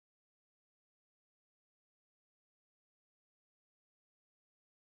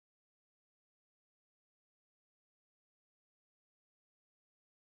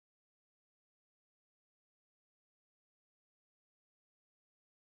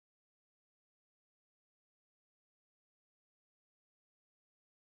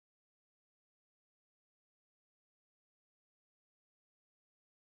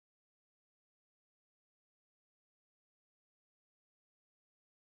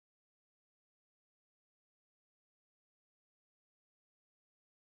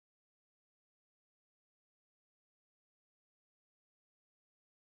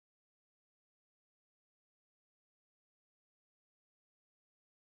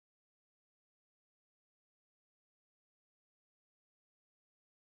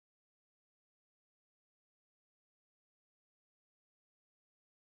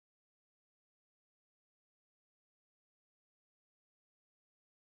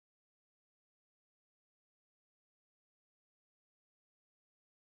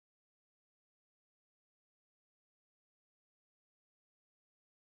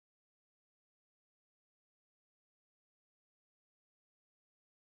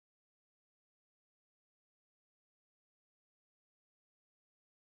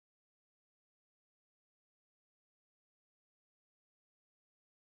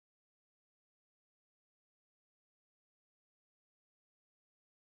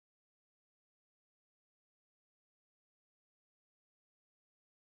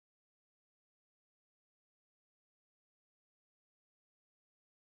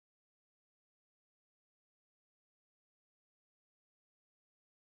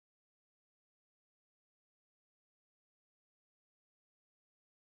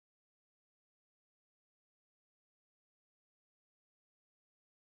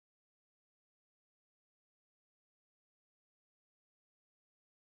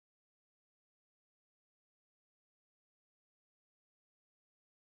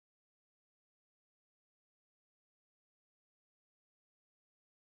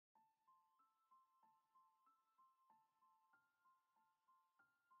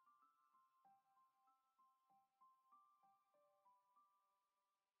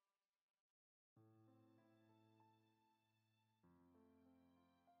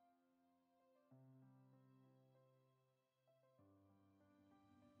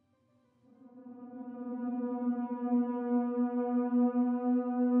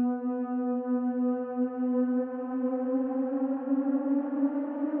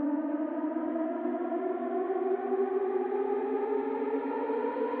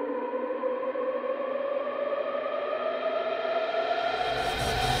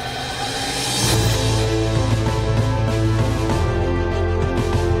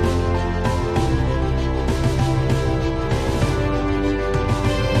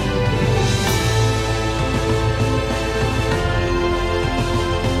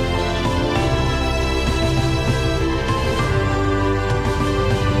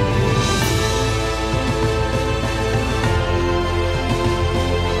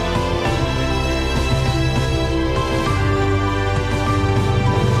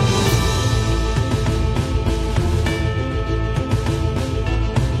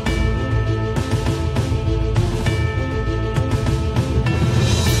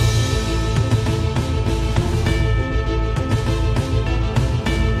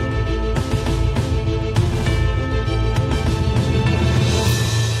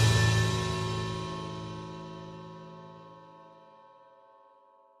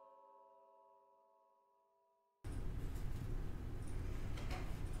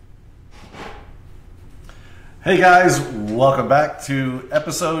Hey guys, welcome back to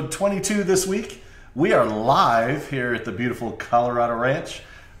episode 22 this week. We are live here at the beautiful Colorado Ranch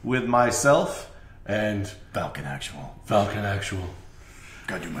with myself and Valken Actual.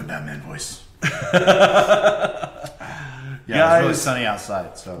 Gotta do my Batman voice. Yeah, guys, it's really sunny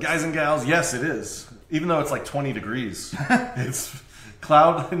outside. So guys and gals, yes it is. Even though it's like 20 degrees. It's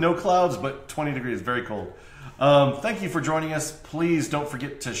no clouds, but 20 degrees, very cold. Thank you for joining us. Please don't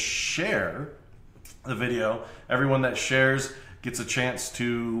forget to share the video. Everyone that shares gets a chance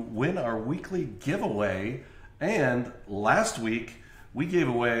to win our weekly giveaway. And last week we gave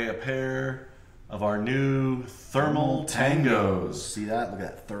away a pair of our new thermal tangos. See that? Look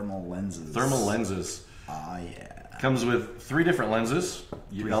at that, thermal lenses. Thermal lenses. Ah, yeah. Comes with 3 different lenses.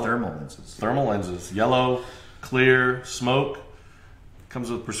 Thermal lenses. Thermal lenses. Yellow, clear, smoke.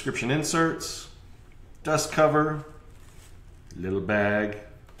 Comes with prescription inserts, dust cover, little bag,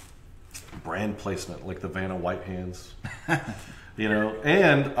 brand placement like the Vanna White hands. You know,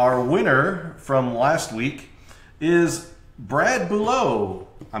 and our winner from last week is Brad Boulot.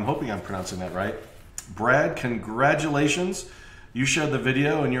 I'm hoping I'm pronouncing that right. Brad, congratulations. You shared the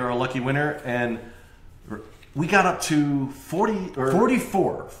video and you're a lucky winner. And we got up to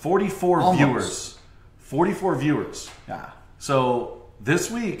 44 Almost. viewers. 44 viewers. Yeah. So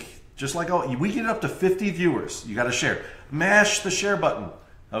this week, just like we get up to 50 viewers. You got to share. Mash the share button.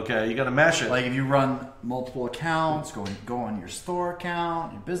 Okay, you got to mash it. Like if you run multiple accounts, go on your store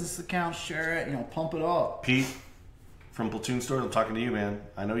account, your business account, share it, pump it up. Pete from Platoon Store, I'm talking to you, man.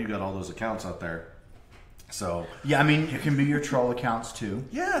 I know you got all those accounts out there. So yeah, I mean, it can be your troll accounts too.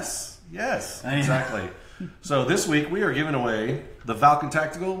 Yes, exactly. So this week we are giving away the Valken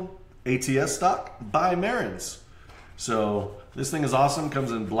Tactical ATS stock by Marins. So this thing is awesome.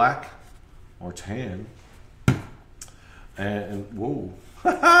 Comes in black or tan. And whoa.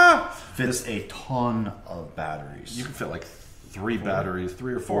 Fits a ton of batteries. You can fit like 3 batteries,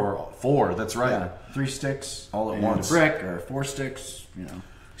 3 or 4. 4, that's right. Yeah, 3 sticks all at once. A brick or 4 sticks,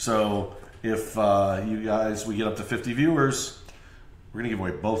 So if you guys, we get up to 50 viewers, we're going to give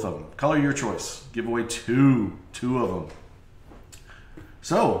away both of them. Color your choice. Give away two of them.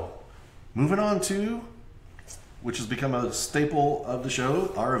 So moving on to, which has become a staple of the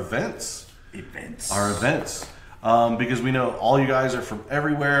show, our events. Our events. Because we know all you guys are from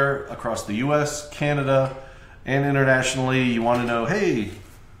everywhere across the U.S., Canada, and internationally. You want to know, hey,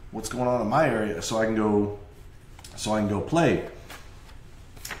 what's going on in my area, so I can go play.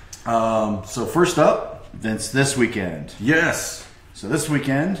 So first up, events this weekend. Yes. So this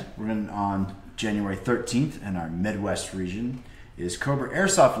weekend, we're going on January 13th in our Midwest region is Cobra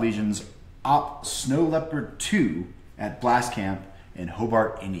Airsoft Legion's Op Snow Leopard 2 at Blast Camp in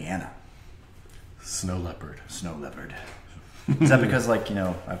Hobart, Indiana. Snow leopard. Is that because,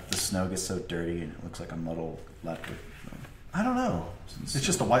 the snow gets so dirty and it looks like a muddled leopard? I don't know. It's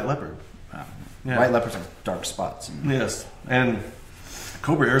just a white leopard. Yeah. White leopards have dark spots. Yes. And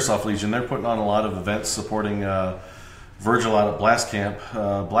Cobra Airsoft Legion, they're putting on a lot of events supporting Virgil out at Blast Camp.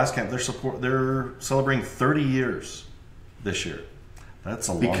 Blast Camp, they're celebrating 30 years this year. That's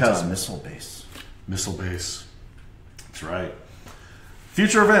a long time. Because Missile Base. That's right.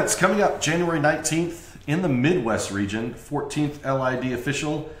 Future events coming up January 19th in the Midwest region. 14th LID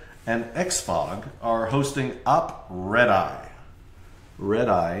Official and XFOG are hosting Op Red Eye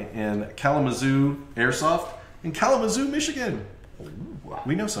in Kalamazoo Airsoft in Kalamazoo, Michigan. Wow.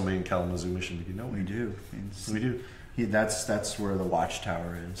 We know somebody in Kalamazoo, Michigan. Do you know? We do. We do. That's where the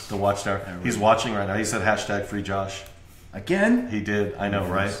Watchtower is. The Watchtower. He's watching right now. He said hashtag free Josh. Again? He did. I know,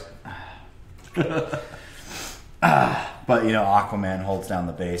 right? But Aquaman holds down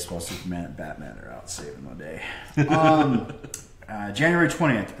the base while Superman and Batman are out saving the day. January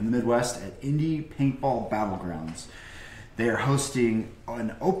 20th in the Midwest at Indy Paintball Battlegrounds, they are hosting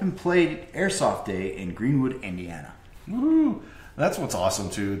an open play airsoft day in Greenwood, Indiana. Woo! That's what's awesome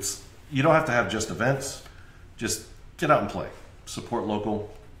too. You don't have to have just events. Just get out and play. Support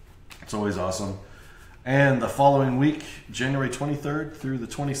local. It's always awesome. And the following week, January 23rd through the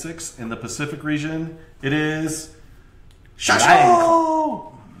 26th in the Pacific region, it is SHOT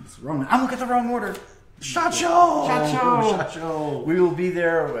Show! I'm looking at the wrong order. SHOT Show! SHOT Show! We will be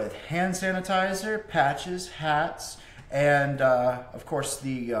there with hand sanitizer, patches, hats, and of course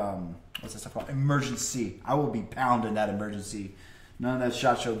the what's that stuff called? Emergency. I will be pounding that emergency. None of that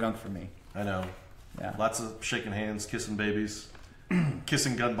SHOT Show gunk for me. I know. Yeah. Lots of shaking hands, kissing babies,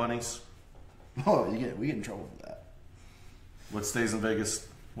 kissing gun bunnies. Oh, we get in trouble for that. What stays in Vegas?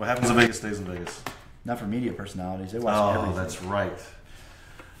 What happens in Vegas stays in Vegas. Not for media personalities. They watch everything. That's right.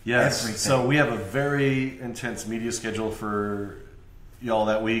 Yes. Everything. So we have a very intense media schedule for y'all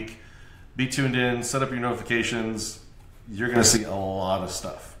that week be tuned in, set up your notifications. You're going to see a lot of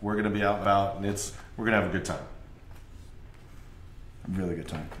stuff. We're going to be out and about, and we're going to have a good time. Really good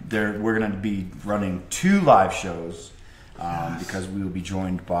time. We're going to be running 2 live shows because we will be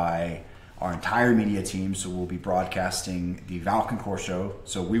joined by our entire media team. So we'll be broadcasting the Valken Core show.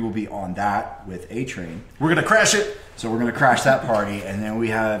 So we will be on that with A-Train. We're going to crash it. So we're going to crash that party. And then we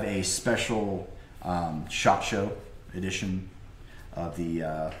have a special SHOT Show edition of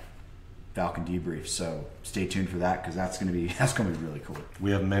the Valken Debrief. So stay tuned for that because that's going to be really cool.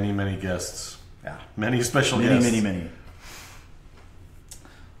 We have many guests. Yeah. Many special guests. Many.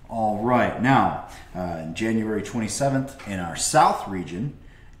 All right. Now, January 27th in our South region,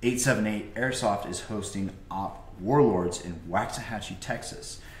 878 Airsoft is hosting Op Warlords in Waxahachie,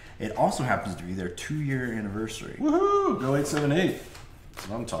 Texas. It also happens to be their 2-year anniversary. Woohoo! Go 878. That's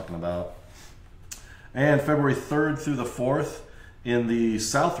what I'm talking about. And February 3rd through the 4th in the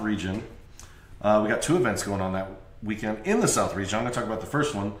South region, we got 2 events going on that weekend in the South region. I'm going to talk about the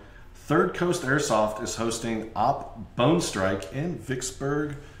first one. Third Coast Airsoft is hosting Op Bone Strike in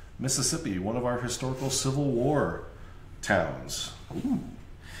Vicksburg, Mississippi, one of our historical Civil War towns. Ooh.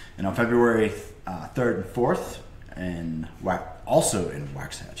 And on February 3rd and 4th, also in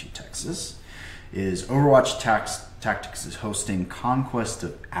Waxahachie, Texas, is Overwatch Tactics is hosting Conquest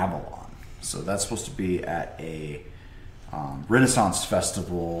of Avalon. So that's supposed to be at a Renaissance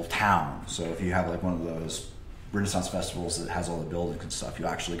Festival town. So if you have like one of those Renaissance festivals that has all the buildings and stuff, you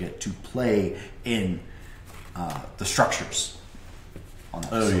actually get to play in the structures.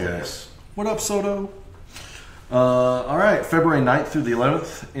 Oh, yes. What up, Soto? All right, February 9th through the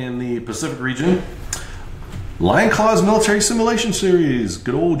 11th in the Pacific region, Lion Claw's Military Simulation Series,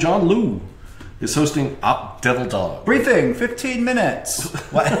 good old John Liu, is hosting Op Devil Dog. Briefing, 15 minutes.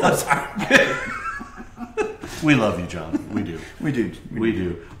 What? We love you, John. We do. We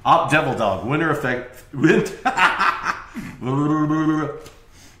do. Op Devil Dog, Winter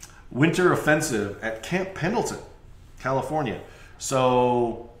Offensive at Camp Pendleton, California.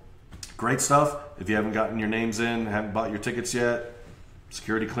 So, great stuff. If you haven't gotten your names in, haven't bought your tickets yet,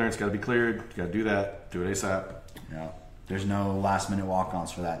 security clearance got to be cleared. You got to do that. Do it ASAP. Yeah. There's no last minute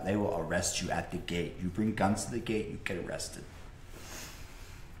walk-ons for that. They will arrest you at the gate. You bring guns to the gate, you get arrested.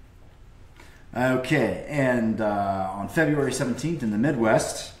 Okay, and on February 17th in the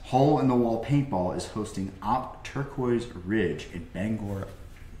Midwest, Hole in the Wall Paintball is hosting Op Turquoise Ridge in Bangor,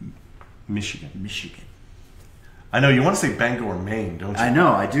 Michigan. I know you want to say Bangor, Maine, don't you? I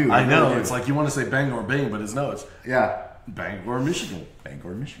know, I do. I know. It's like you want to say Bangor, Maine, but it's yeah, Bangor, Michigan.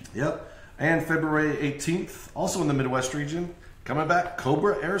 Yep. And February 18th, also in the Midwest region, coming back,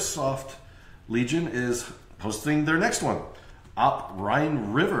 Cobra Airsoft Legion is hosting their next one, Op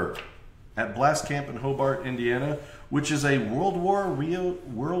Rhine River at Blast Camp in Hobart, Indiana, which is a World War II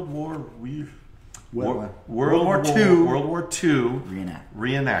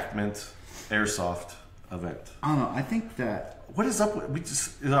reenactment airsoft event. I don't know. I think that what is up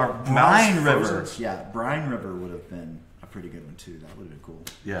with our Brine River? Yeah, Brine River would have been a pretty good one too. That would have been cool.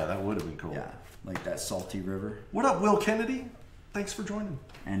 Yeah, that would have been cool. Yeah, like that salty river. What up, Will Kennedy? Thanks for joining.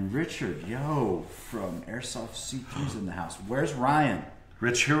 And Richard, from Airsoft C3's in the house. Where's Ryan?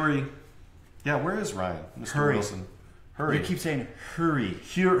 Rich Hurry. Yeah, where is Ryan? Mr. Wilson. Hurry. You keep saying hurry.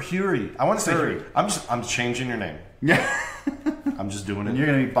 Hurry. I want to say Hurry. I'm changing your name. Yeah. I'm just doing it. And you're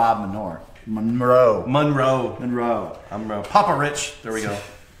gonna be Bob Monroe. I'm Papa Rich. There we go.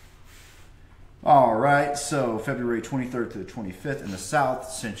 All right, so February 23rd to the 25th in the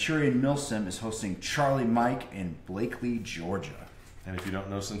South, Centurion Milsim is hosting Charlie Mike in Blakely, Georgia. And if you don't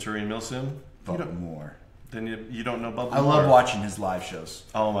know Centurion Milsim, more. Then you don't know Bubba. I love watching his live shows.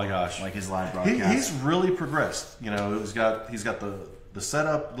 Oh my gosh, like his live broadcast. He's really progressed. You know, he's got the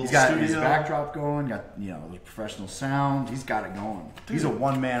setup, he's got studio. His backdrop going. Got the professional sound. He's got it going. Dude, he's a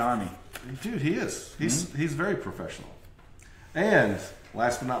one-man army. Dude, he is. He's very professional. And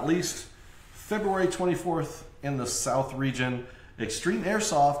last but not least, February 24th in the South region, Extreme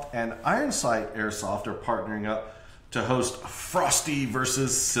Airsoft and Iron Sight Airsoft are partnering up to host Frosty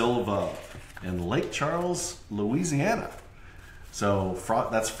versus Silva in Lake Charles, Louisiana. So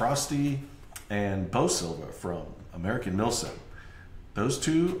that's Frosty and Bo Silva from American Milsim. Those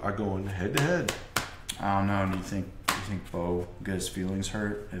two are going head to head. I don't know. Do you think Bo get his feelings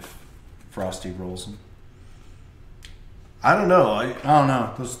hurt if Frosty rolls him? I don't know. I don't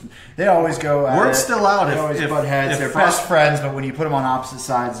know. They always go. Word's still out. They always butt heads. They're best friends, but when you put them on opposite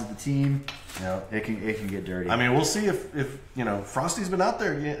sides of the team, it can get dirty. I mean, we'll see if Frosty's been out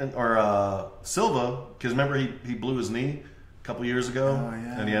there or Silva, because remember he blew his knee a couple years ago,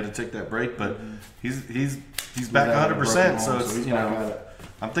 and he had to take that break. But he's back 100%. So it's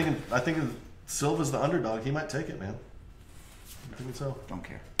I think Silva's the underdog. He might take it, man. I'm thinking so. Don't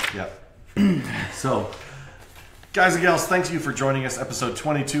care. Yeah. So, guys and gals, thanks you for joining us. Episode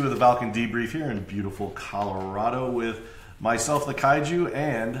 22 of the Valken Debrief here in beautiful Colorado with myself, the Kaiju,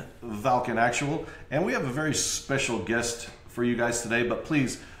 and Valken Actual. And we have a very special guest for you guys today, but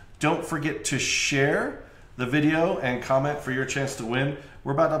please don't forget to share the video and comment for your chance to win.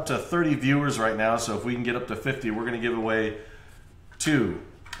 We're about up to 30 viewers right now, so if we can get up to 50, we're going to give away 2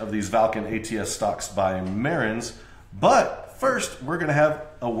 of these Valken ATS stocks by Marins. But first, we're going to have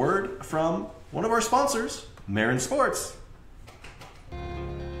a word from one of our sponsors, Marin Sports.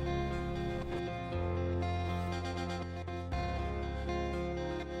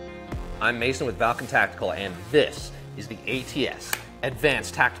 I'm Mason with Valken Tactical, and this is the ATS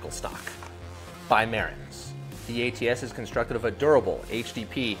Advanced Tactical Stock by Marins. The ATS is constructed of a durable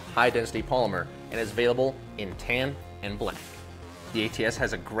HDP high-density polymer and is available in tan and black. The ATS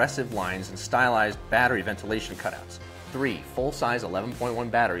has aggressive lines and stylized battery ventilation cutouts. 3 full-size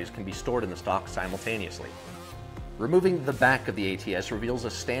 11.1 batteries can be stored in the stock simultaneously. Removing the back of the ATS reveals a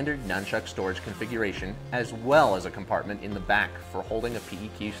standard nunchuck storage configuration as well as a compartment in the back for holding a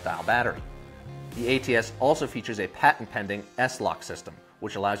PEQ-style battery. The ATS also features a patent-pending S-Lock system,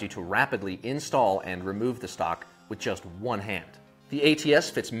 which allows you to rapidly install and remove the stock with just one hand. The ATS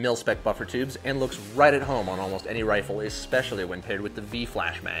fits mil-spec buffer tubes and looks right at home on almost any rifle, especially when paired with the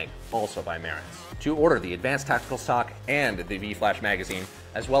V-Flash mag, also by Marins. To order the Advanced Tactical Stock and the V-Flash magazine,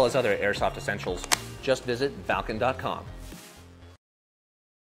 as well as other Airsoft essentials, just visit Valken.com.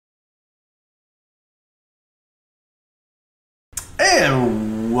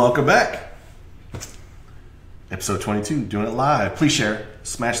 And welcome back. Episode 22, doing it live. Please share.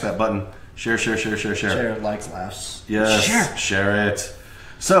 Smash that button. Share. Share, likes, laughs. Yes, share it.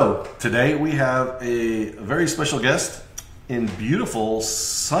 So, today we have a very special guest in beautiful,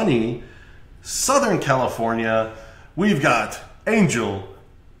 sunny Southern California. We've got Angel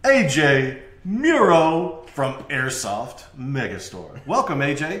AJ Muro from Airsoft Megastore. Welcome,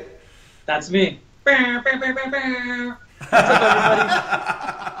 AJ. That's me. What's up, everybody?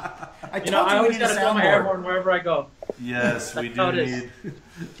 I always gotta throw my air horn wherever I go. Yes, we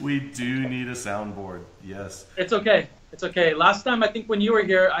do need a soundboard. Yes. It's okay. It's okay. Last time, I think when you were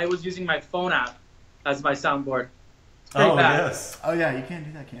here, I was using my phone app as my soundboard. It's pretty bad. Yes. Oh yeah, you can't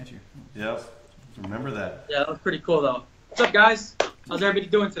do that, can't you? Yep. Remember that. Yeah, that was pretty cool though. What's up, guys? How's everybody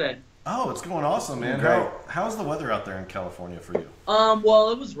doing today? Oh, it's going awesome, man. Great. How's the weather out there in California for you?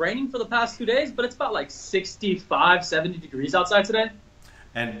 Well, it was raining for the past 2 days, but it's about like 65, 70 degrees outside today.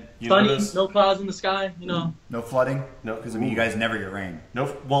 And sunny, no clouds in the sky, you know. No flooding? No, because I mean, you guys never get rain. No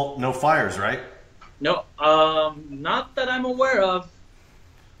fires, right? No, not that I'm aware of,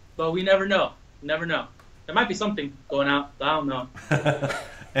 but we never know. Never know. There might be something going out. I don't know.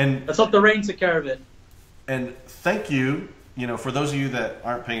 And let's hope the rain took care of it. And thank you, for those of you that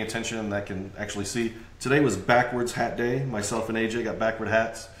aren't paying attention and that can actually see, today was backwards hat day. Myself and AJ got backward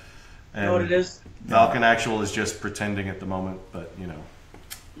hats. And you know what it is? Valken Actual is just pretending at the moment, but You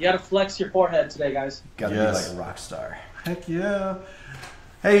gotta flex your forehead today, guys. Gotta be like a rock star. Heck yeah.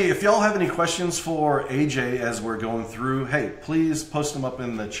 Hey, if y'all have any questions for AJ as we're going through, hey, please post them up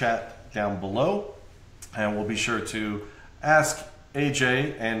in the chat down below, and we'll be sure to ask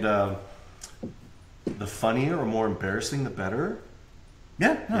AJ, and the funnier or more embarrassing, the better.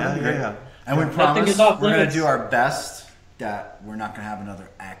 Yeah, yeah. And we promise we're going to do our best that we're not going to have another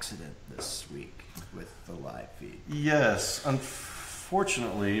accident this week with the live feed. Yes,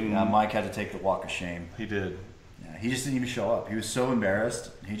 unfortunately. Yeah, Mike had to take the walk of shame. He did. Yeah, he just didn't even show up. He was so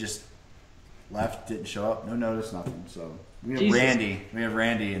embarrassed. He just left, didn't show up, no notice, nothing. So we have Randy. We have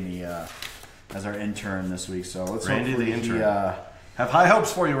Randy in the as our intern this week. So let's Randy hopefully the intern. He, have high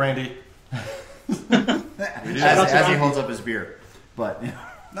hopes for you, Randy. as he holds up his beer, but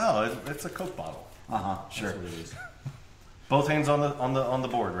no, it's a Coke bottle. Sure. That's what it is. Both hands on the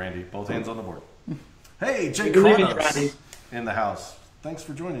board, Randy. Both hands on the board. Hey, Jay Kronos in the house. Thanks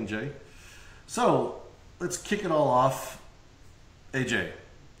for joining, Jay. So let's kick it all off. AJ,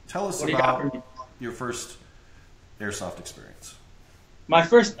 tell us about your first airsoft experience. My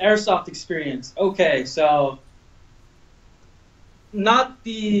first airsoft experience. Okay, so not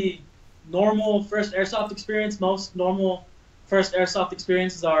the normal first airsoft experience. Most normal first airsoft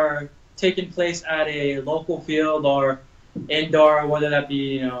experiences are taking place at a local field or indoor, whether that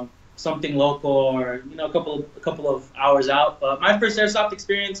be something local or a couple of hours out. But my first airsoft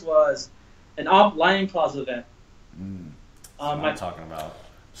experience was an Op Lion Claws event. That's what I'm talking about.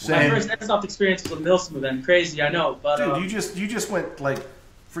 My first airsoft experience was a Milsim event. Crazy, I know, but dude, you just went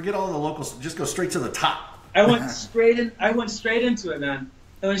forget all the locals. Just go straight to the top. I went straight into it, man.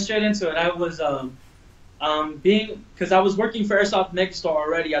 I went straight into it. I was because I was working for Airsoft Megastore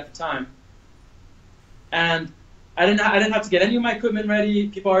already at the time, and I didn't have to get any of my equipment ready.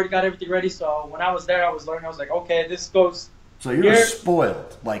 People already got everything ready. So when I was there, I was learning. I was like, okay, this goes. So you were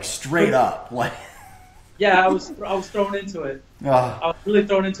spoiled, like straight up, like. Yeah, I was thrown into it. I was really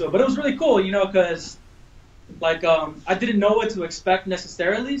thrown into it, but it was really cool, you know, because like I didn't know what to expect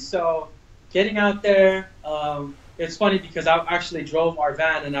necessarily. So getting out there, it's funny because I actually drove our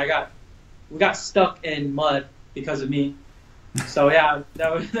van and we got stuck in mud because of me. So yeah,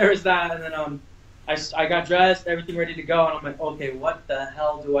 there was that, and then I got dressed, everything ready to go, and I'm like, okay, what the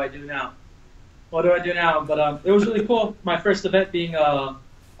hell do I do now? What do I do now? But it was really cool. My first event being a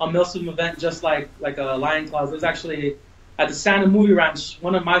Milsim event, just like a Lion Claws. It was actually at the Santa Movie Ranch,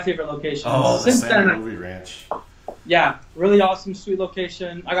 one of my favorite locations. Oh, the Santa Movie Ranch. Yeah, really awesome, sweet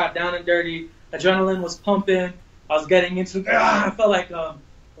location. I got down and dirty. Adrenaline was pumping. I was getting into. I felt like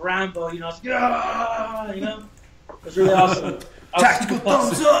Rambo, you know. You know, it was really awesome. Tactical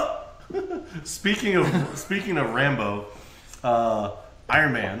thumbs up. Speaking of Rambo,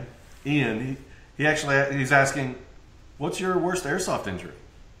 Iron Man, Ian, he's asking, what's your worst airsoft injury?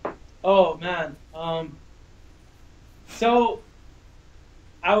 Oh man, so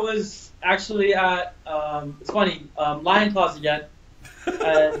I was actually at it's funny, Lion Claws again,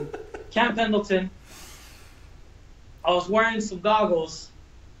 and Camp Pendleton. I was wearing some goggles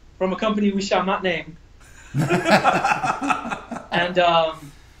from a company we shall not name, and I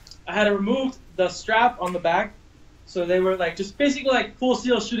had to remove the strap on the back, so they were like just basically like full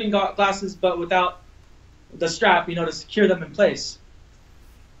steel shooting glasses, but without the strap, you know, to secure them in place.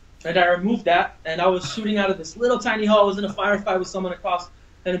 And I removed that, and I was shooting out of this little tiny hole. I was in a firefight with someone across,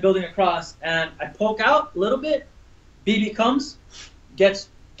 in a building across, and I poke out a little bit. BB comes, gets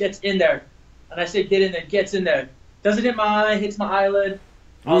in there, and I say, "Get in there!" Gets in there. Doesn't hit my eye, hits my eyelid.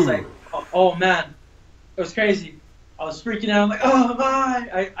 I was like, oh man, it was crazy. I was freaking out. I'm like, oh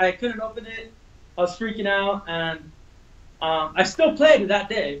my! I couldn't open it. I was freaking out, and I still played that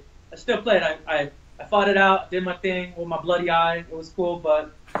day. I still played. I fought it out, did my thing with my bloody eye. It was cool,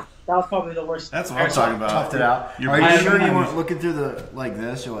 but that was probably the worst. That's what I'm talking about. Toughed it out. Are you sure you weren't looking through like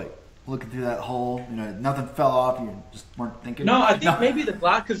this? You're like looking through that hole. You know, nothing fell off. You just weren't thinking. No, I think maybe the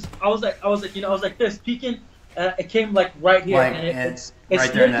glass. Because I was like, you know, I was like this peeking. It came like right here, like, and it's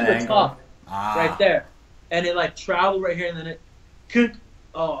right there in that the angle. top, right there, and it like traveled right here, and then it could.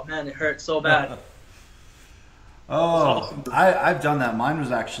 Oh man, it hurt so bad. Awesome. I've done that. Mine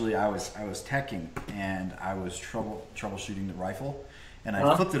was actually I was teching and I was troubleshooting the rifle, and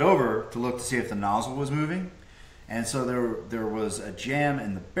I flipped it over to look to see if the nozzle was moving, and so there was a jam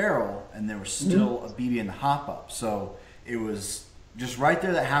in the barrel, and there was still a BB in the hop up. So it was just right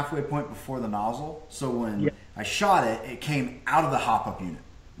there, that halfway point before the nozzle. So when I shot it, it came out of the hop up unit,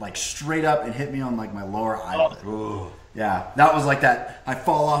 like straight up, and hit me on like my lower eyelid. Oh. Yeah, that was like that. I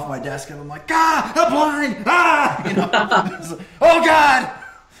fall off my desk and I'm like, I'm blind! You know? Oh God!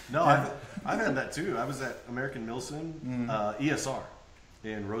 No, I've had that too. I was at American Milsim ESR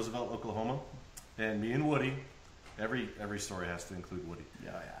in Roosevelt, Oklahoma, and me and Woody. Every story has to include Woody.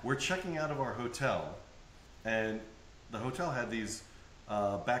 Yeah. We're checking out of our hotel, and the hotel had these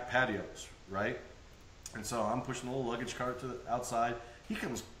back patios, right? And so I'm pushing a little luggage cart to the outside. He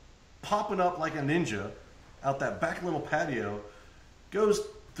comes popping up like a ninja out that back little patio, goes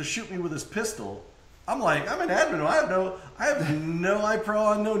to shoot me with his pistol. I'm like, I'm an admin. I have no eye pro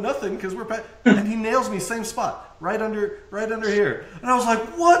on, no nothing, because and he nails me same spot, right under here. And I was like,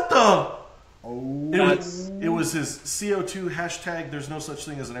 what the? Oh. It was his CO2 hashtag. There's no such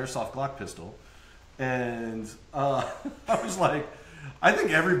thing as an airsoft Glock pistol, and I was like, I think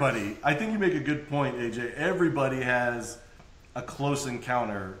you make a good point, AJ. Everybody has a close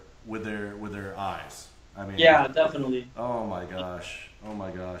encounter with their eyes. I mean, yeah, definitely. Oh my gosh.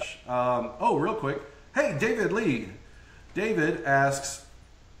 Real quick. Hey, David Lee. David asks,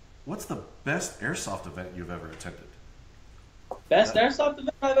 what's the best airsoft event you've ever attended? Best airsoft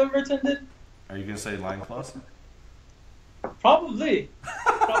event I've ever attended? Are you going to say Lion Claws? Probably.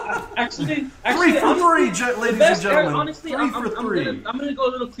 Actually, 3 for 3, ladies and gentlemen. Honestly, 3 for 3. I'm gonna go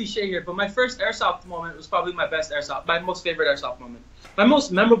a little cliche here, but my first airsoft moment was probably my most favorite airsoft moment. My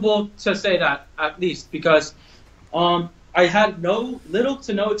most memorable, to say that at least, because I had little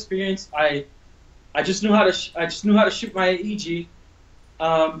to no experience. I just knew how to shoot my AEG,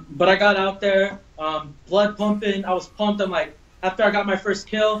 but I got out there, blood pumping. I was pumped. I'm like, after I got my first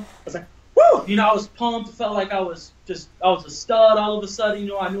kill, I was like, woo! You know, I was pumped. It felt like I was a stud all of a sudden. You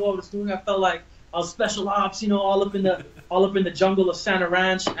know, I knew what I was doing. I felt like I was special ops. You know, all up in the jungle of Santa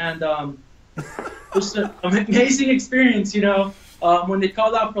Ranch, and it was an amazing experience. You know, When they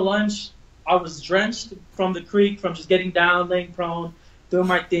called out for lunch, I was drenched from the creek, from just getting down, laying prone, doing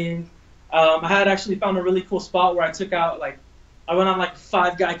my thing. I had actually found a really cool spot where I took out, like, I went on like a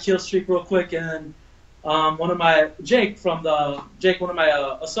 5-guy kill streak real quick, and then one of my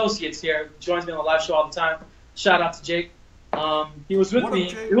associates here, joins me on the live show all the time. Shout out to Jake. He was with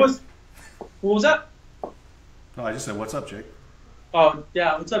me. What was that? No, I just said, what's up, Jake? Oh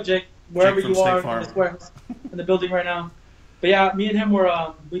yeah, what's up, Jake? Wherever Jake from you are State Farm. in this warehouse, in the building right now. But yeah, me and him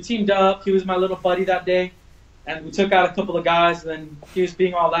were we teamed up. He was my little buddy that day, and we took out a couple of guys. And then he was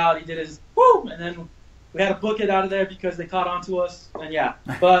being all loud. He did his woo, and then we had to book it out of there because they caught on to us. And yeah,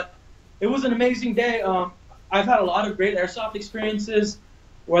 but it was an amazing day. I've had a lot of great airsoft experiences,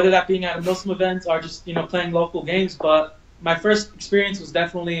 whether that being at a Milsim event or just playing local games. But my first experience was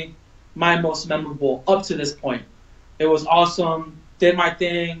definitely my most memorable up to this point. It was awesome. Did my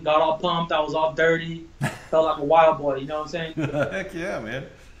thing, got all pumped. I was all dirty. Felt like a wild boy. You know what I'm saying? Heck yeah, man.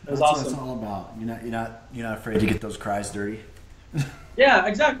 It was That's awesome. what it's all about. You're not afraid to get those cries dirty. Yeah,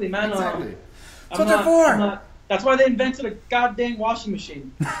 exactly, man. Exactly. I'm That's what they're for. That's why they invented a goddamn washing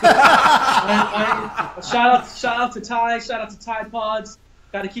machine. Shout out to Tide. Shout out to Tide Pods.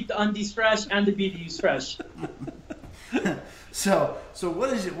 Got to keep the undies fresh and the BDUs fresh. So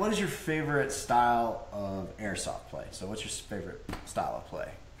what is your favorite style of airsoft play? So what's your favorite style of play?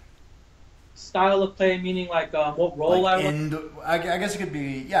 Style of play meaning like what role Like I I guess it could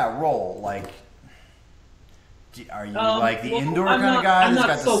be role. Like, are you like the indoor kind of guy I'm that's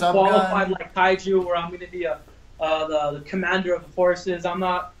not got so the sub qualified gun? like Kaiju, where I'm going to be the commander of the forces. I'm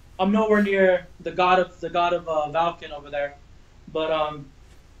nowhere near the god of Valken over there. But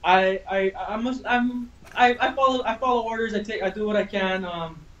I follow orders. I do what I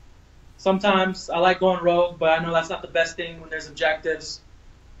can. Sometimes I like going rogue, but I know that's not the best thing when there's objectives.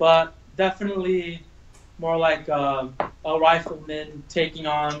 But definitely more like a rifleman taking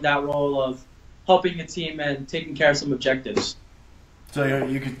on that role of helping a team and taking care of some objectives. So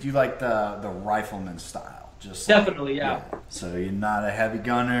you like the rifleman style, just Definitely, yeah. So you're not a heavy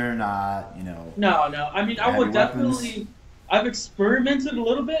gunner, not No. I mean, I would definitely. I've experimented a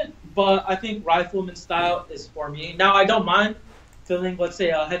little bit, but I think rifleman style is for me. Now, I don't mind feeling, let's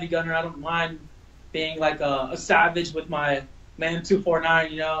say, a heavy gunner. I don't mind being like a savage with my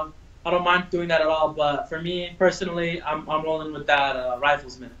M249. I don't mind doing that at all. But for me personally, I'm rolling with that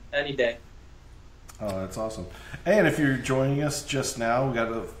riflesman any day. Oh, that's awesome. And if you're joining us just now, we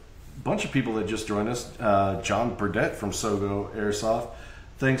got a bunch of people that just joined us. John Burdett from Sogo Airsoft.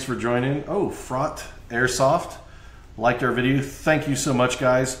 Thanks for joining. Oh, Fraught Airsoft. Liked our video. Thank you so much,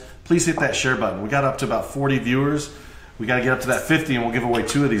 guys. Please hit that share button. We got up to about 40 viewers. We got to get up to that 50, and we'll give away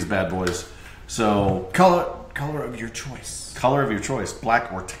 2 of these bad boys. So color of your choice. Color of your choice,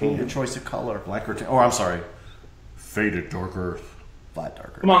 black or tan. Your choice of color. Black or tan. Oh, I'm sorry. Faded dark earth. Flat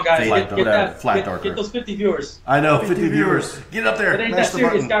darker. Come on, guys. Get those 50 viewers. I know, 50 viewers. Get up there. It ain't that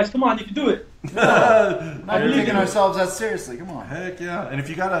serious, guys. Come on, you can do it. Not taking ourselves that seriously. Come on. Heck yeah. And if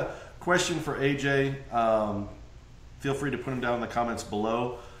you got a question for AJ, feel free to put them down in the comments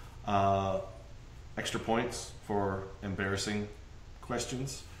below. Extra points for embarrassing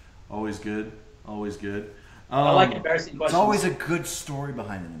questions. Always good. Always good. I like embarrassing questions. There's always a good story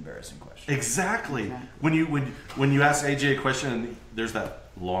behind an embarrassing question. Exactly. When you ask AJ a question and there's that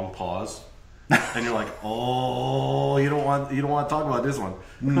long pause, and you're like, oh, you don't want to talk about this one.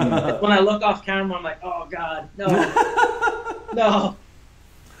 When I look off camera, I'm like, oh God, no,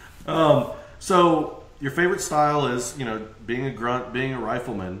 no. So your favorite style is being a grunt, being a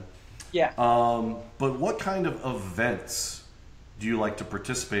rifleman. Yeah. But what kind of events do you like to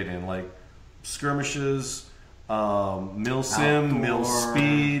participate in? Like skirmishes, mil sim, mil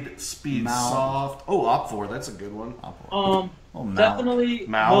speed Mal. soft. Oh, op4, that's a good one. Definitely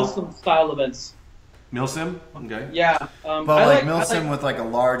Milsim style events. Mil sim, okay. Yeah. But mil sim with like a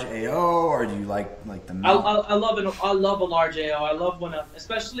large AO, or do you like the? I love it. I love a large AO. I love when,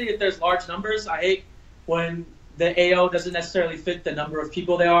 especially if there's large numbers. I hate when the AO doesn't necessarily fit the number of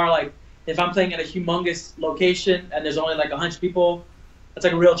people there are. Like if I'm playing at a humongous location and there's only like 100 people, that's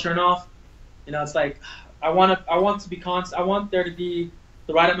like a real turnoff. It's like I want to be constant. I want there to be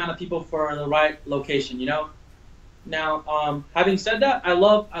the right amount of people for the right location. Now, having said that, I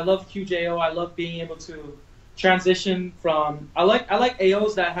love huge AO. I love being able to transition from. I like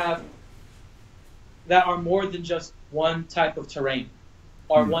AOs that are more than just one type of terrain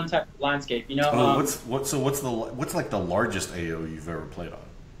or one type of landscape. What's like the largest AO you've ever played on?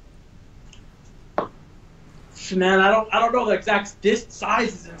 Man, I don't know the exact disc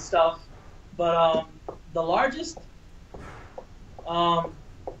sizes and stuff, but the largest.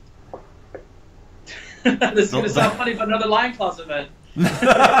 This is gonna sound funny, but another Lion Claws event. It was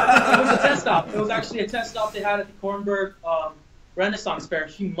a test stop. It was actually a test stop they had at the Kornberg Renaissance Fair,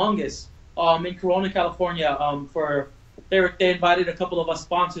 humongous, in Corona, California. They invited a couple of us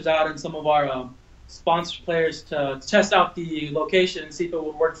sponsors out and some of our sponsored players to test out the location and see if it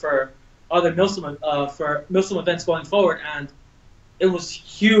would work for other Milsim events going forward. And it was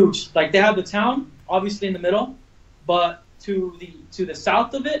huge. Like, they had the town obviously in the middle, but to the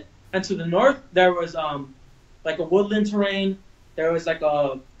south of it and to the north there was like a woodland terrain. There was like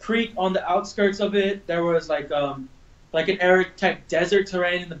a creek on the outskirts of it. There was like an arid type desert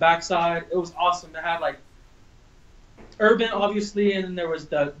terrain in the backside. It was awesome to have like urban, obviously, and then there was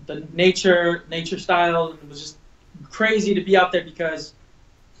the nature style. And it was just crazy to be out there because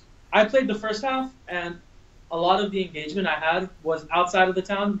I played the first half, and a lot of the engagement I had was outside of the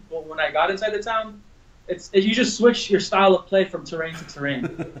town. But when I got inside the town, you just switch your style of play from terrain to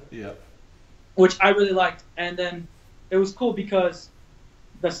terrain. Yeah. Which I really liked, and then it was cool because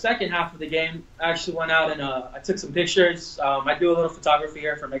the second half of the game, I actually went out and I took some pictures. I do a little photography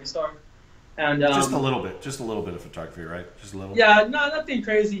here for Megastore. And just a little bit of photography, right? Just a little. Yeah, no, nothing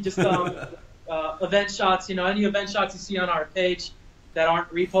crazy. Just event shots. You know, any event shots you see on our page that aren't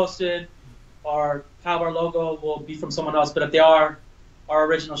reposted or have our logo will be from someone else. But if they are our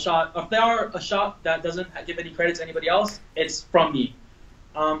original shot, if they are a shot that doesn't give any credit to anybody else, it's from me.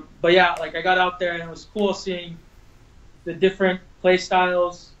 But yeah, like I got out there and it was cool seeing the different play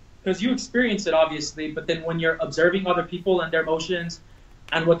styles because you experience it obviously, but then when you're observing other people and their motions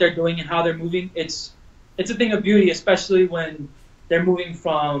and what they're doing and how they're moving, it's a thing of beauty, especially when they're moving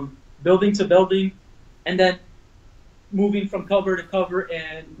from building to building and then moving from cover to cover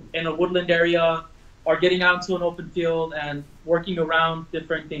in a woodland area or getting out into an open field and working around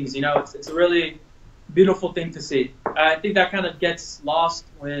different things. You know, it's a really beautiful thing to see. I think that kind of gets lost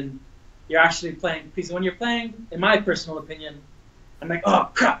when you're actually playing. Because when you're playing, in my personal opinion, I'm like, oh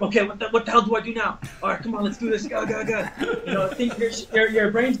crap, okay, what the hell do I do now? All right, come on, let's do this, go. You know, I think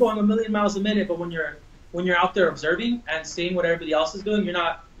your brain's going a million miles a minute, but when you're out there observing and seeing what everybody else is doing, you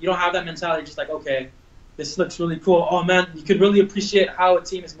don't have that mentality. Just like, okay, this looks really cool. Oh man, you could really appreciate how a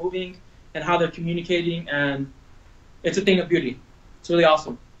team is moving and how they're communicating, and it's a thing of beauty. It's really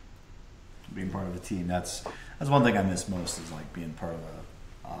awesome. Being part of a team, that's one thing I miss most is like being part of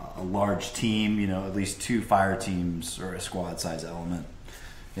a large team. You know, at least 2 fire teams or a squad size element.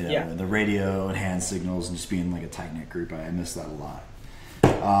 You know, Yeah. the radio and hand signals and just being like a tight knit group. I miss that a lot.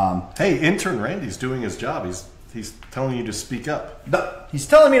 Hey, intern Randy's doing his job. He's telling you to speak up. But he's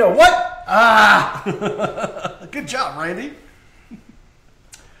telling me to what? Ah! Good job, Randy.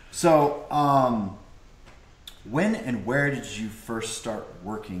 So, when and where did you first start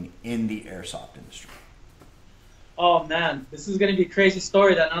working in the airsoft industry? Oh man, this is going to be a crazy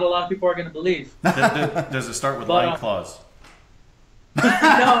story that not a lot of people are going to believe. Does it start with Lion Claws?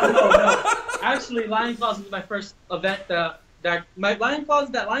 No. Actually, Lion Claws was my first event. That Lion Claws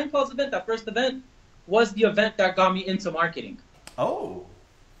event, that first event, was the event that got me into marketing. Oh.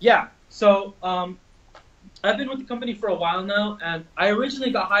 Yeah. So I've been with the company for a while now, and I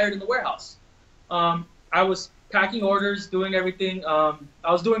originally got hired in the warehouse. I was packing orders, doing everything. I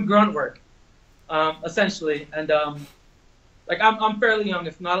was doing grunt work, essentially, and like I'm fairly young.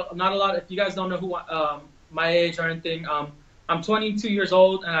 If not a lot. If you guys don't know who my age or anything, I'm 22 years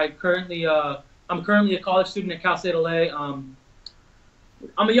old, and I'm currently a college student at Cal State LA.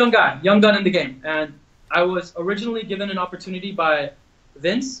 I'm a young gun in the game, and I was originally given an opportunity by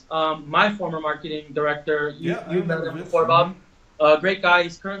Vince, my former marketing director. You've met him before, Bob. Great guy.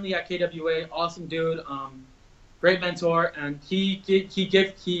 He's currently at KWA. Awesome dude. Great mentor. And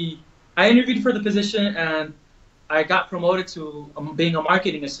I interviewed for the position, and I got promoted to being a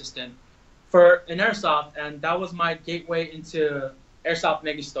marketing assistant for an Airsoft, and that was my gateway into Airsoft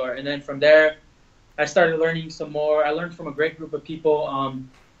Megastore. And then from there, I started learning some more. I learned from a great group of people.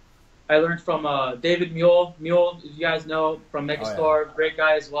 I learned from David Mule, if you guys know, from Megastore. Oh, yeah. Great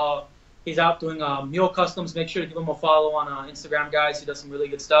guy as well. He's out doing Mule Customs. Make sure to give him a follow on Instagram, guys. He does some really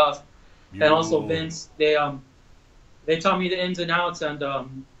good stuff. And also Vince. They taught me the ins and outs, and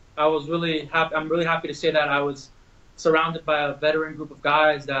I was really happy. I'm really happy to say that I was surrounded by a veteran group of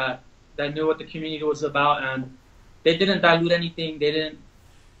guys that knew what the community was about, and they didn't dilute anything. They didn't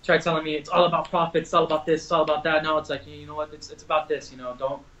try telling me it's all about profit, it's all about this, it's all about that. No, it's like, you know what, it's about this. You know,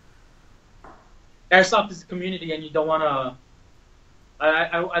 don't. Airsoft is a community, and you don't want to.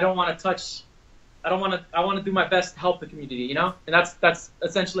 I don't want to touch. I want to do my best to help the community, you know, and that's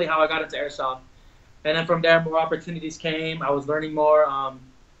essentially how I got into Airsoft. And then from there, more opportunities came. I was learning more. I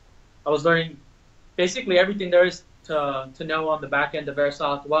was learning basically everything there is to know on the back end of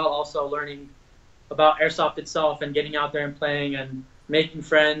Airsoft, while also learning about airsoft itself and getting out there and playing and making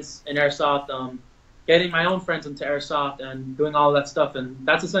friends in airsoft, getting my own friends into airsoft and doing all that stuff. And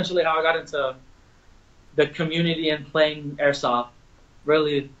that's essentially how I got into the community and playing airsoft.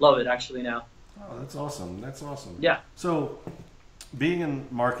 Really love it actually now. Oh, that's awesome. That's awesome. Yeah. So, being in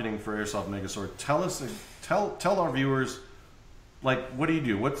marketing for Airsoft Megastore, tell our viewers, like, what do you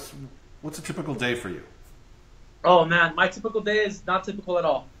do? What's a typical day for you? Oh man, my typical day is not typical at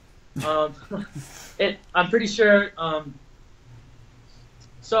all. I'm pretty sure.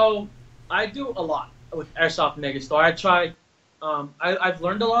 So I do a lot with Airsoft Megastore. I tried. I've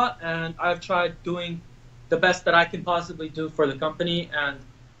learned a lot, and I've tried doing the best that I can possibly do for the company, and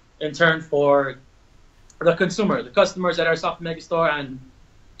in turn for the consumer, the customers at Airsoft Megastore, and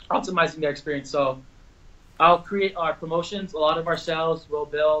optimizing their experience. So I'll create our promotions. A lot of our sales will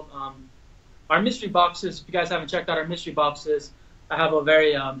build our mystery boxes. If you guys haven't checked out our mystery boxes, I have a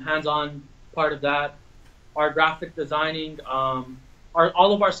very hands-on part of that. Our graphic designing, all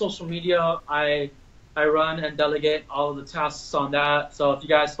of our social media, I run and delegate all of the tasks on that. So if you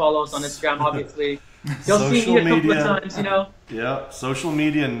guys follow us on Instagram, obviously, you'll see me a couple of times, you know. Yeah, social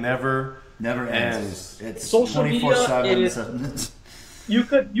media never ends. It's social media. 24/7. You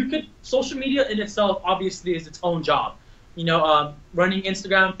could social media in itself obviously is its own job. You know, running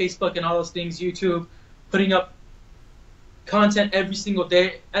Instagram, Facebook, and all those things, YouTube, putting up content every single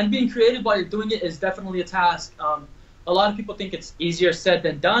day, and being creative while you're doing it is definitely a task. A lot of people think it's easier said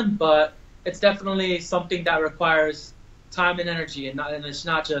than done, but it's definitely something that requires time and energy, and it's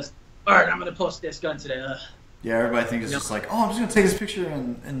not just, all right, I'm going to post this gun today. Ugh. Yeah, everybody thinks it's just like, oh, I'm just going to take this picture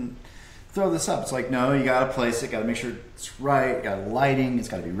and throw this up. It's like, no, you got to place it, got to make sure it's right, you got lighting, it's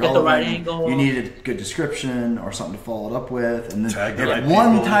got to be relevant. Get the right angle. You need a good description or something to follow it up with. And then Tag the if right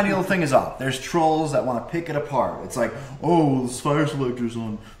one people. tiny little thing is off, there's trolls that want to pick it apart. It's like, oh, this fire selector's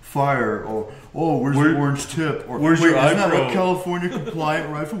on fire, or oh, where's the orange tip? Or where's wait, your isn't that iPro? a California compliant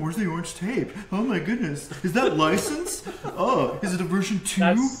rifle? Where's the orange tape? Oh my goodness, is that licensed? Oh, is it a version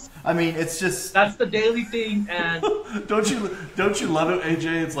 2? I mean, it's just That's the daily thing, and Don't you love it,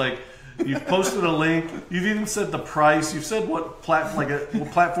 AJ? It's like you've posted a link, you've even said the price, you've said what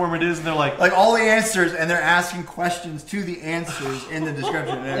platform it is, and they're like all the answers, and they're asking questions to the answers in the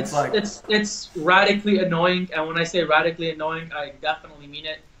description. And it's like it's radically annoying, and when I say radically annoying, I definitely mean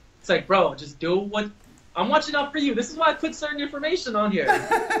it. It's like, bro, just do what I'm watching out for you. This is why I put certain information on here.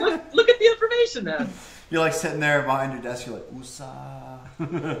 Look at the information, man. you're like sitting there behind your desk. You're like, "Usa,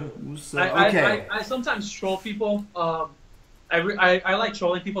 usa." Okay. I sometimes troll people. I like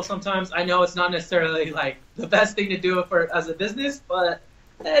trolling people sometimes. I know it's not necessarily like the best thing to do as a business, but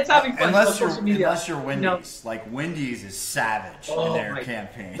it's having fun. Unless on you're social media. Wendy's. You know, like Wendy's is savage in oh their my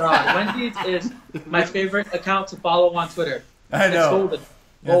campaign. God, Wendy's is my favorite account to follow on Twitter. I know. It's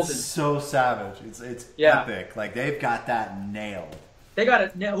golden. It's so savage. It's Yeah. epic. Like they've got that nailed. They got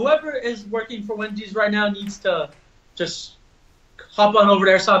it. Whoever is working for Wendy's right now needs to just hop on over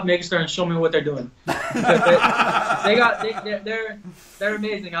to Airsoft Megastore and show me what they're doing. They're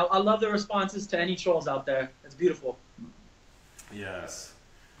amazing. I love the responses to any trolls out there. It's beautiful. yes.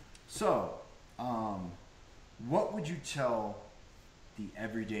 So, what would you tell the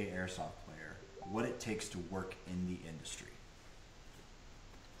everyday airsoft player what it takes to work in the industry?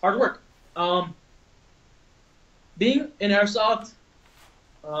 Hard work. Being in airsoft,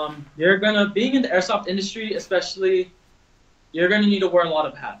 being in the airsoft industry, especially, you're gonna need to wear a lot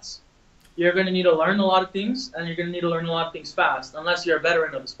of hats. You're gonna need to learn a lot of things, and you're gonna need to learn a lot of things fast, unless you're a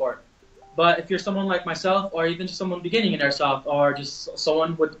veteran of the sport. But if you're someone like myself, or even just someone beginning in airsoft, or just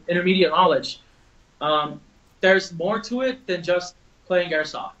someone with intermediate knowledge, there's more to it than just playing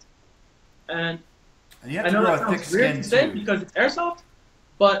airsoft. And And you have I to know grow that a thick sounds weird skin to say too. because it's airsoft,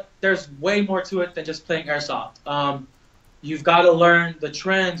 but there's way more to it than just playing airsoft. You've got to learn the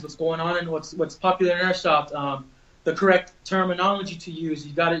trends, what's going on, and what's popular in airsoft, the correct terminology to use.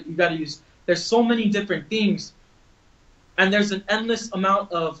 You got to use. There's so many different things, and there's an endless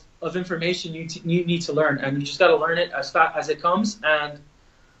amount of information you need to learn, and you just got to learn it as fast as it comes, and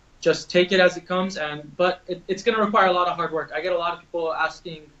just take it as it comes. But it's going to require a lot of hard work. I get a lot of people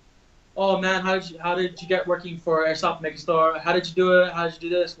asking, "Oh man, how did you get working for Airsoft Megastore? How did you do it? How did you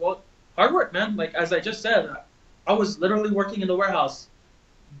do this?" Well, hard work, man. Like as I just said, I was literally working in the warehouse,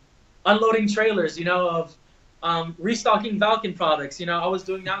 unloading trailers, of restocking Valken products. I was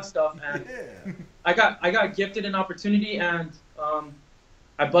doing that stuff, and Yeah. I got gifted an opportunity, and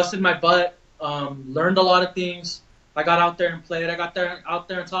I busted my butt, learned a lot of things. I got out there and played. I got out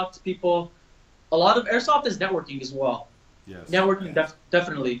there and talked to people. A lot of airsoft is networking as well. Networking,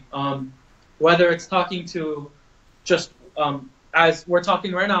 definitely. Whether it's talking to just as we're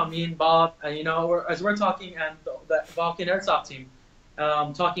talking right now, me and Bob, you know, as we're talking, and the Valken Airsoft team,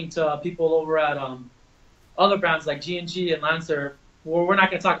 talking to people over at other brands like G&G and Lancer. Well, we're not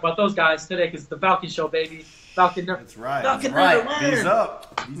going to talk about those guys today because it's the Valken show, baby. Valken. That's right. Valken That's right. #1. V's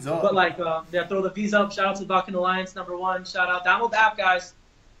up. V's up. But like, yeah, throw the V's up. Shout out to Valken Alliance #1. Shout out. Download the app, guys.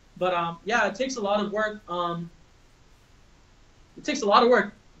 But yeah, it takes a lot of work. It takes a lot of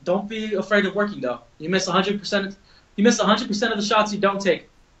work. Don't be afraid of working though. You miss 100%. You miss 100% of the shots you don't take.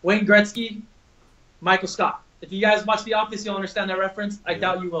 Wayne Gretzky, Michael Scott. If you guys watch The Office, you'll understand that reference. I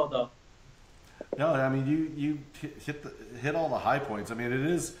doubt you will though. No, I mean you hit all the high points. I mean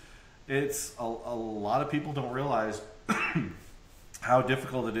it's a lot of people don't realize how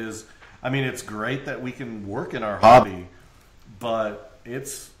difficult it is. I mean it's great that we can work in our hobby, but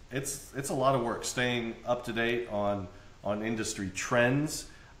it's a lot of work staying up to date on industry trends,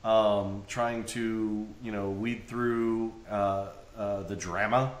 trying to weed through the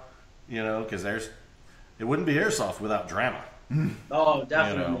drama, because it wouldn't be airsoft without drama. Oh,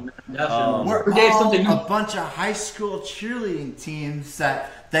 definitely, man. Definitely. We're We gave all something new. a bunch of high school cheerleading teams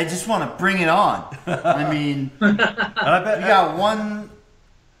that they just want to bring it on. I mean, And I bet you got one,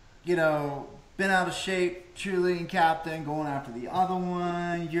 been out of shape cheerleading captain going after the other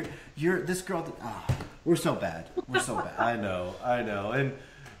one. You're this girl. We're so bad. We're so bad. I know, and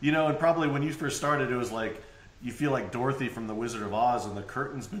and probably when you first started, it was like you feel like Dorothy from The Wizard of Oz, and the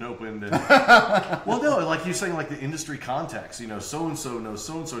curtain's been opened. And, well, no, like you're saying, like the industry context. So and so knows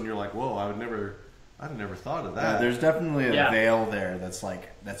so and so, and you're like, whoa, I'd never thought of that. There's definitely a Yeah. veil there that's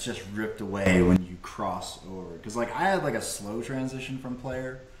just ripped away when you cross over. Because I had like a slow transition from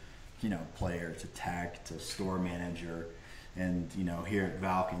player to tech to store manager, and here at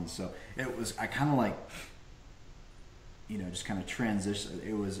Valken. So I kind of like just kind of transition.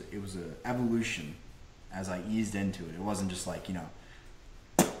 It was an evolution as I eased into it. It wasn't just like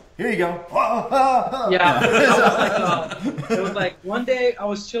here you go. Yeah, it was like one day I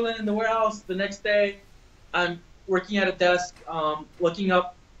was chilling in the warehouse. The next day, I'm working at a desk, looking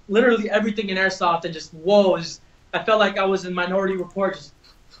up literally everything in airsoft, and just I felt like I was in Minority Report. Just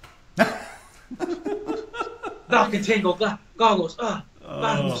Valken Tango goggles.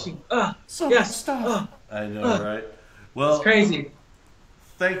 So Yes. much stuff. I know, right? Well, It's crazy.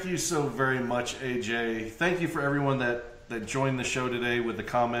 Thank you so very much, AJ. Thank you for everyone that joined the show today with the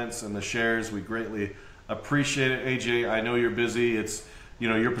comments and the shares. We greatly appreciate it, AJ. I know you're busy. It's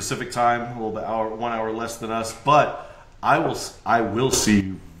your Pacific time, a little bit 1 hour less than us, but I will see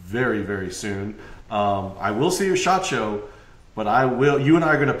you very, very soon. I will see your SHOT Show, but you and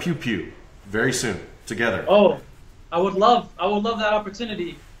I are going to pew pew very soon together. Oh, I would love that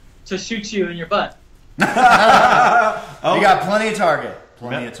opportunity to shoot you in your butt. You got plenty of target.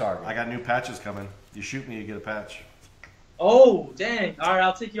 Plenty of target. I got new patches coming. You shoot me, you get a patch. Oh, dang. All right,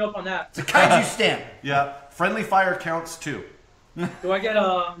 I'll take you up on that. It's a kaiju stamp. Yeah, friendly fire counts too. Do I get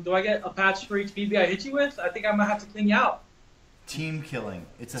a patch for each BB I hit you with? I think I might have to clean you out. Team killing.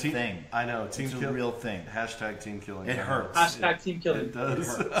 It's a thing. I know. Team It's a kill. real thing. Hashtag team killing. It hurts. Hashtag team killing. It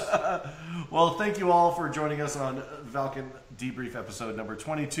does. Well, thank you all for joining us on Valken Debrief episode number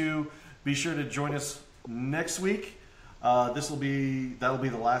 22. Be sure to join us next week. That'll be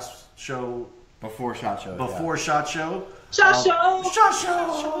the last show Before SHOT Show. before SHOT Show. SHOT Show! SHOT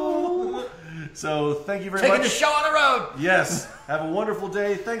Show! So thank you very Taking much. the show on the road. Yes. Have a wonderful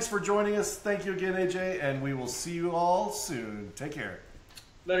day. Thanks for joining us. Thank you again, AJ, and we will see you all soon. Take care.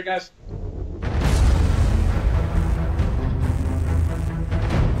 Later, guys.